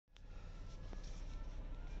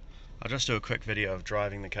I'll just do a quick video of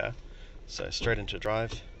driving the car. So straight into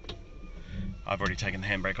drive. I've already taken the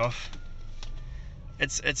handbrake off.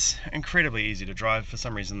 It's incredibly easy to drive. For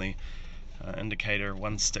some reason the indicator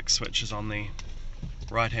one stick switch is on the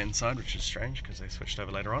right hand side, which is strange because they switched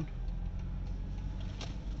over later on.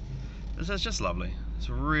 This is just lovely. It's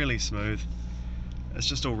really smooth. It's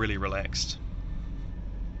just all really relaxed.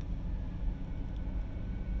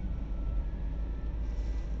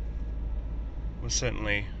 We're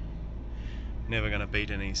certainly never going to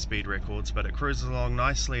beat any speed records, but it cruises along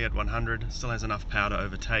nicely at 100, still has enough power to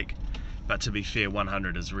overtake, but to be fair,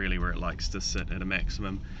 100 is really where it likes to sit at a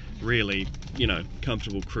maximum. Really, you know,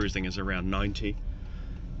 comfortable cruising is around 90,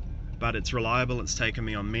 but it's reliable. It's taken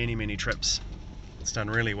me on many trips. It's done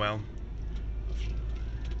really well.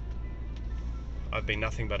 I've been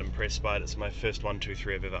nothing but impressed by it. It's my first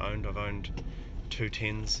 123 I've ever owned. I've owned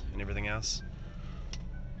 210s and everything else.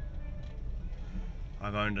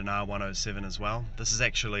 I've owned an R107 as well. This is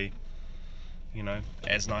actually, you know,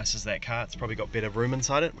 as nice as that car. It's probably got better room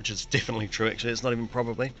inside it, which is definitely true actually. It's not even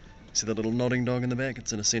probably. See the little nodding dog in the back?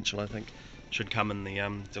 It's an essential, I think. Should come in the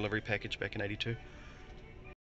delivery package back in '82.